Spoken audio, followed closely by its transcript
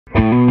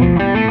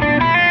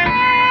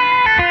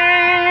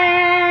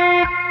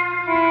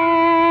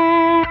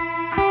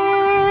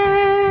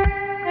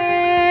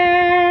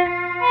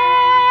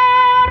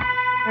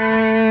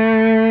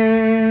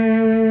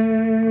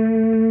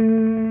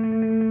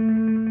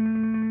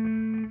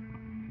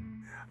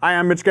Hi,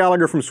 I'm Mitch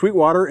Gallagher from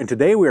Sweetwater, and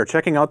today we are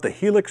checking out the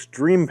Helix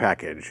Dream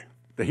Package.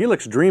 The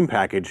Helix Dream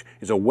Package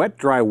is a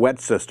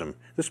wet-dry-wet system.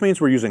 This means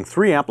we're using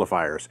 3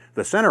 amplifiers.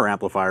 The center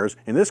amplifiers,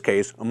 in this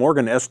case a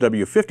Morgan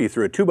SW50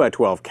 through a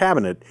 2x12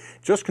 cabinet,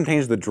 just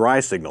contains the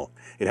dry signal.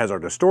 It has our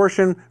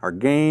distortion, our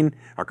gain,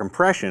 our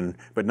compression,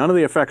 but none of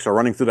the effects are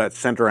running through that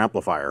center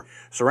amplifier.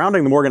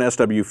 Surrounding the Morgan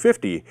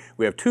SW50,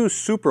 we have 2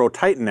 Supro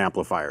Titan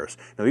amplifiers.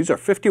 Now these are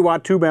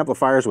 50-watt tube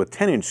amplifiers with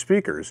 10-inch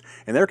speakers,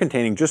 and they're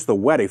containing just the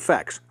wet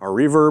effects, our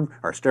reverb,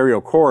 our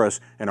stereo chorus,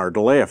 and our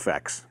delay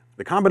effects.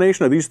 The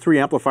combination of these 3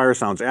 amplifiers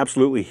sounds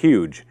absolutely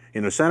huge.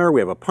 In the center,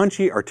 we have a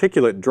punchy,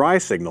 articulate, dry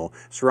signal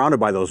surrounded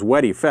by those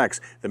wet effects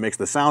that makes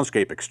the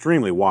soundscape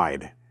extremely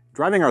wide.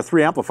 Driving our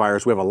 3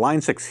 amplifiers, we have a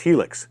Line 6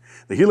 Helix.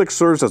 The Helix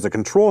serves as the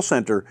control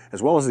center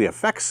as well as the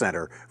effects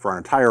center for our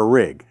entire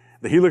rig.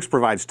 The Helix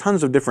provides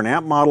tons of different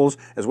amp models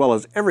as well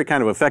as every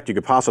kind of effect you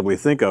could possibly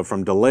think of,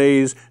 from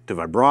delays to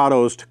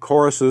vibratos to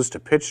choruses to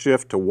pitch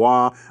shift to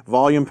wah,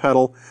 volume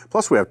pedal.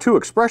 Plus we have 2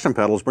 expression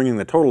pedals, bringing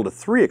the total to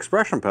 3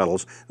 expression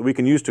pedals that we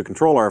can use to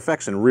control our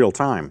effects in real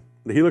time.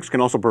 The Helix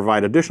can also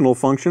provide additional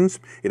functions.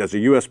 It has a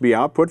USB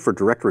output for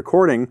direct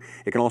recording.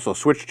 It can also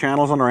switch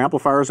channels on our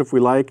amplifiers if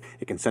we like.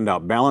 It can send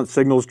out balance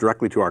signals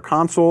directly to our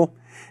console.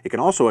 It can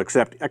also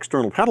accept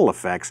external pedal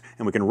effects,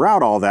 and we can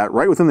route all that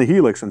right within the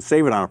Helix and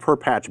save it on a per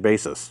patch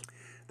basis.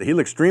 The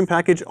Helix Dream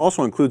Package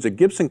also includes a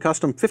Gibson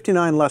Custom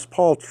 59 Les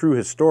Paul True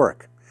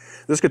Historic.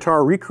 This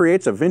guitar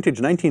recreates a vintage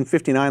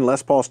 1959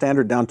 Les Paul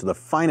standard down to the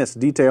finest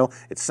detail.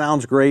 It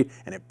sounds great,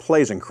 and it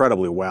plays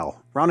incredibly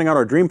well. Rounding out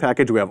our Dream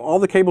Package, we have all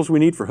the cables we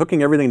need for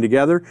hooking everything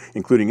together,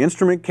 including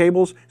instrument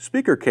cables,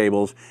 speaker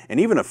cables, and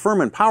even a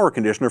Furman power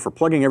conditioner for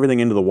plugging everything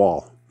into the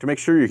wall. To make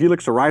sure your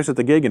Helix arrives at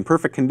the gig in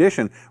perfect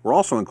condition, we're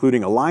also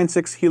including a Line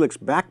 6 Helix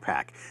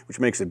backpack, which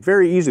makes it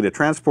very easy to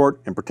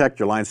transport and protect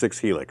your Line 6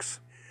 Helix.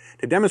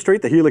 To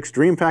demonstrate the Helix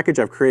Dream Package,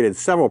 I've created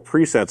several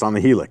presets on the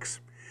Helix.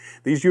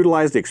 These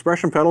utilize the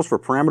expression pedals for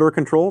parameter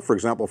control, for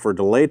example for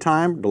delay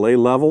time, delay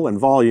level, and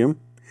volume.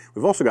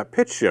 We've also got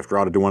pitch shift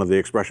routed to one of the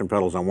expression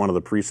pedals on one of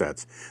the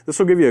presets. This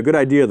will give you a good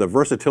idea of the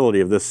versatility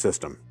of this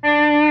system.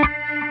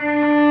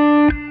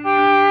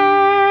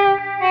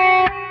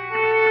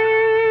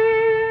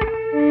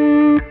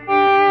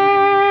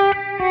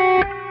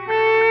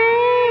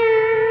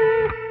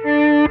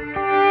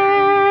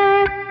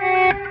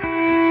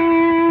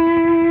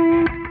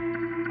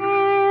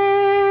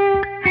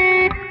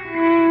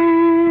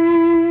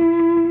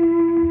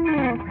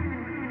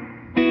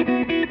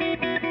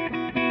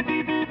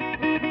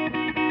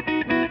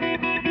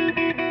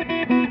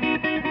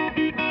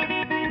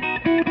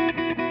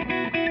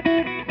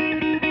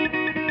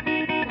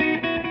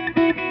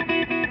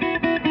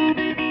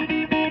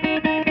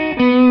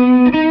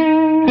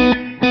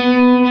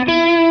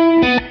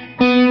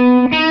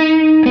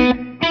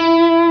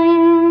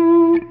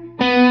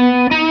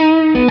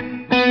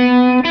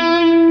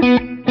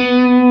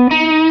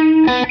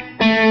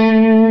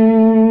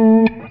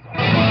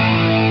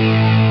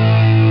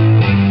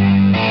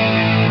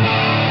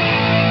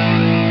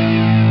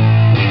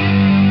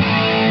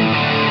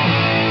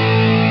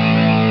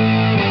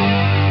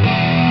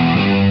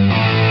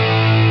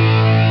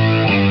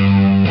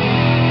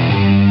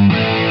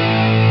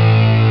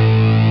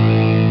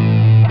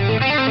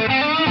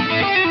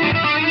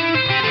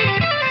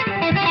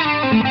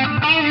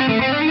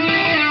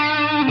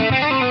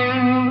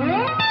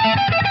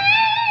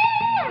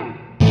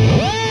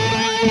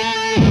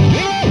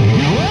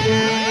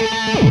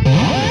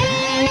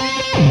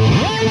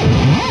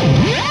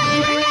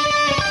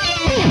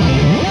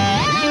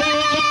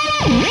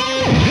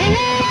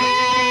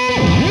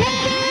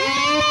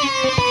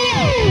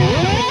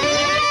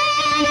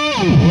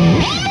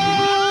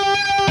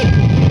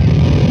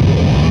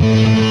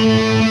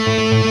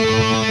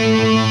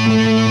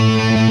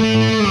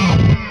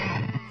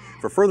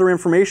 For further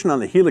information on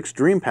the Helix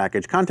Dream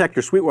Package, contact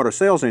your Sweetwater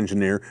sales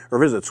engineer or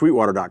visit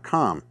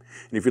sweetwater.com.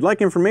 And if you'd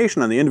like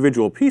information on the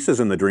individual pieces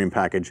in the Dream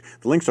Package,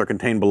 the links are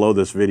contained below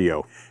this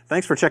video.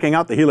 Thanks for checking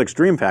out the Helix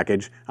Dream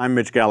Package. I'm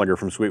Mitch Gallagher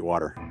from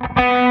Sweetwater.